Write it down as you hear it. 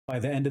By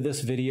the end of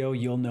this video,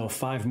 you'll know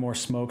 5 more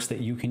smokes that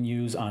you can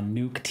use on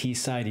Nuke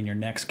T-side in your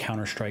next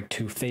Counter-Strike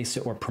 2 Face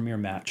It or Premier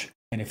match.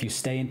 And if you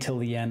stay until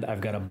the end,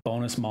 I've got a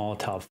bonus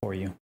Molotov for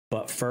you.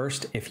 But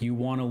first, if you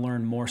want to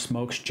learn more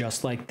smokes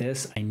just like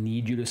this, I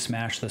need you to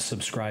smash the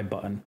subscribe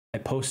button. I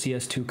post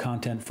CS2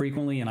 content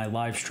frequently, and I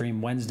live stream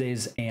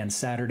Wednesdays and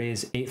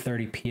Saturdays,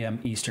 8:30 p.m.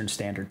 Eastern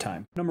Standard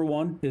Time. Number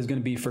 1 is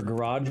going to be for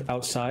garage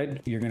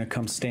outside. You're going to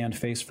come stand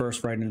face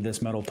first right into this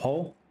metal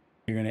pole.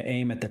 You're going to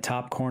aim at the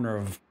top corner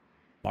of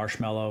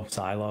marshmallow,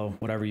 silo,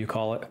 whatever you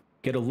call it.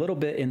 Get a little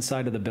bit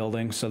inside of the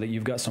building so that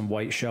you've got some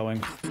white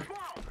showing.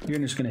 You're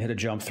just going to hit a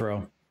jump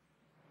throw.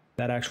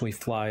 That actually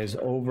flies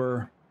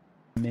over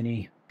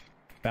mini,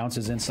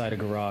 bounces inside a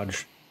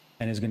garage,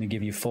 and is going to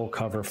give you full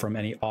cover from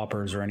any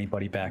oppers or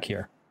anybody back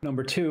here.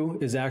 Number 2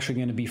 is actually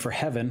going to be for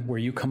heaven, where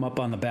you come up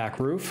on the back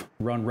roof,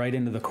 run right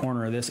into the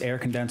corner of this air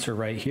condenser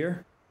right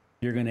here.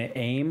 You're going to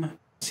aim.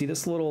 See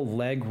this little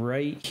leg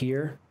right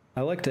here?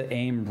 I like to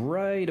aim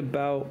right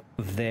about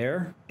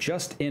there,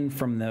 just in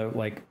from the,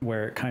 like,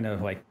 where it kind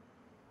of like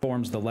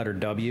forms the letter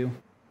W,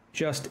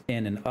 just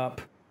in and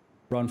up.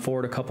 Run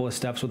forward a couple of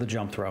steps with a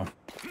jump throw.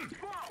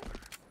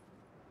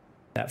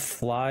 That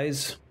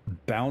flies,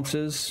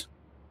 bounces,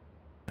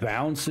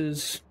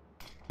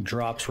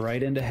 drops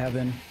right into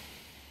heaven,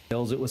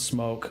 fills it with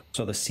smoke,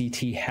 so the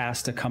CT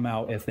has to come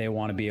out if they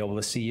want to be able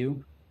to see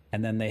you,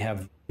 and then they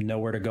have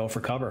nowhere to go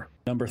for cover.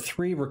 Number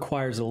 3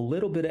 requires a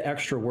little bit of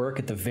extra work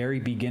at the very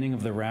beginning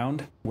of the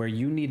round, where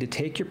you need to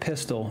take your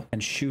pistol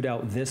and shoot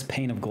out this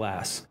pane of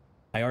glass.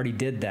 I already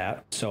did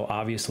that, so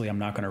obviously I'm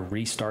not going to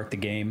restart the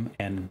game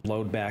and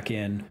load back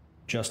in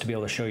just to be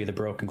able to show you the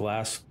broken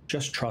glass.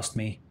 Just trust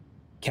me.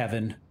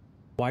 Kevin,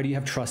 why do you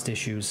have trust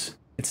issues?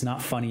 It's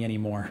not funny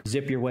anymore.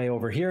 Zip your way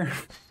over here,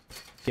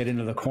 get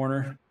into the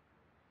corner.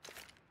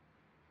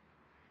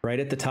 Right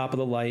at the top of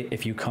the light,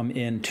 if you come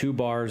in 2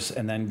 bars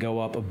and then go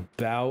up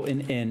about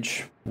an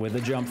inch with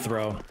a jump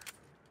throw,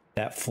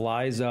 that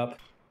flies up,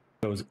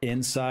 goes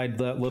inside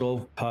that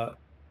little hut,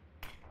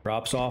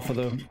 drops off of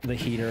the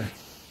heater,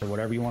 or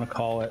whatever you want to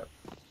call it.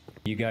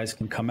 You guys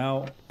can come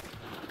out,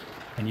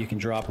 and you can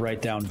drop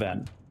right down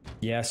vent.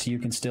 Yes, you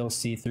can still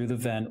see through the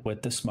vent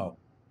with the smoke.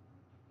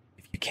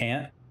 If you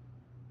can't,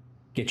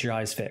 get your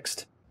eyes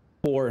fixed.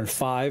 4 and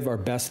 5 are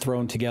best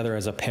thrown together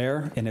as a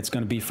pair, and it's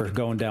going to be for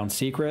going down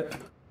secret.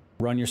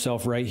 Run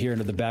yourself right here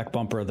into the back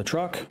bumper of the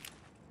truck.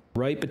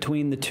 Right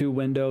between the 2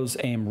 windows,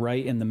 aim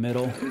right in the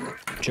middle,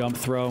 jump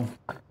throw.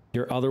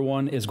 Your other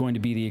one is going to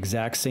be the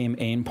exact same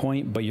aim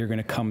point, but you're going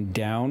to come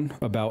down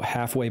about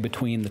halfway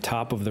between the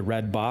top of the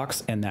red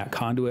box and that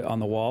conduit on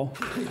the wall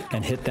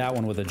and hit that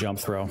one with a jump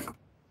throw.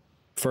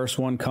 First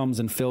one comes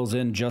and fills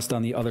in just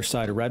on the other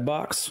side of red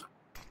box.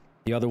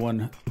 The other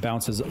one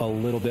bounces a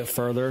little bit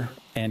further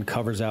and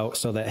covers out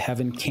so that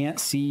heaven can't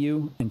see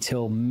you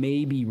until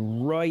maybe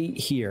right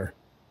here.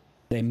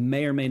 They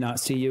may or may not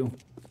see you.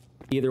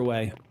 Either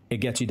way, it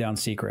gets you down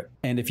secret.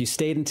 And if you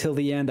stayed until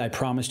the end, I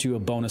promised you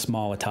a bonus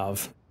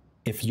Molotov.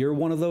 If you're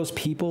one of those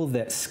people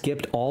that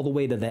skipped all the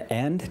way to the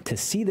end to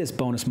see this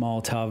bonus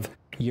Molotov,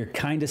 you're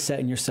kind of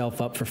setting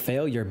yourself up for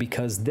failure,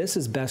 because this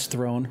is best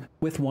thrown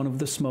with one of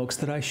the smokes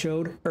that I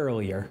showed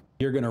earlier.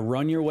 You're going to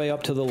run your way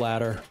up to the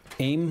ladder,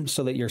 aim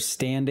so that you're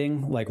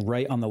standing like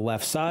right on the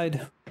left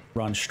side,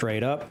 run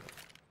straight up.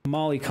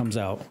 Molly comes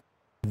out.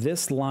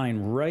 This line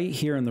right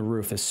here in the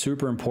roof is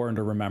super important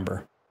to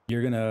remember.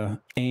 You're going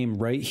to aim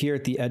right here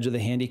at the edge of the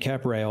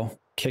handicap rail,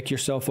 kick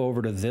yourself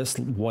over to this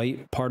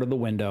white part of the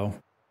window,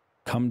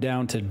 come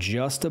down to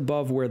just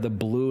above where the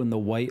blue and the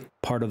white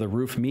part of the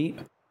roof meet,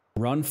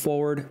 run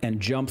forward and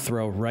jump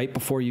throw right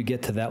before you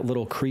get to that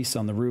little crease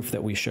on the roof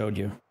that we showed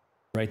you.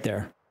 Right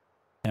there.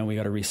 And we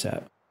got to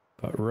reset.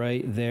 But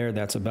right there,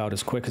 that's about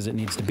as quick as it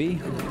needs to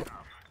be.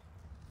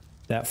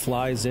 That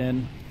flies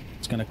in.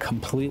 It's going to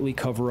completely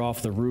cover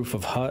off the roof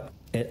of hut.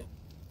 It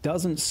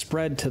doesn't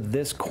spread to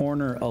this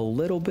corner a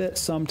little bit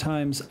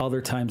sometimes,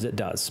 other times it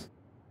does.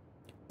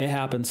 It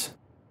happens.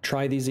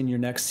 Try these in your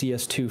next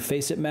CS2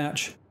 Face It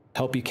match.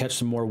 Help you catch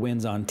some more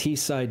wins on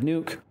T-side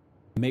Nuke.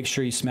 Make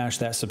sure you smash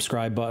that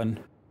subscribe button.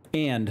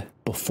 And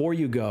before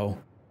you go,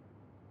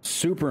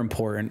 super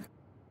important,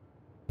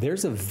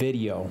 there's a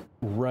video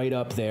right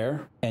up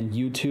there, and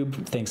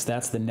YouTube thinks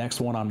that's the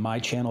next one on my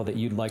channel that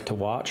you'd like to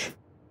watch.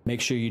 Make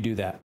sure you do that.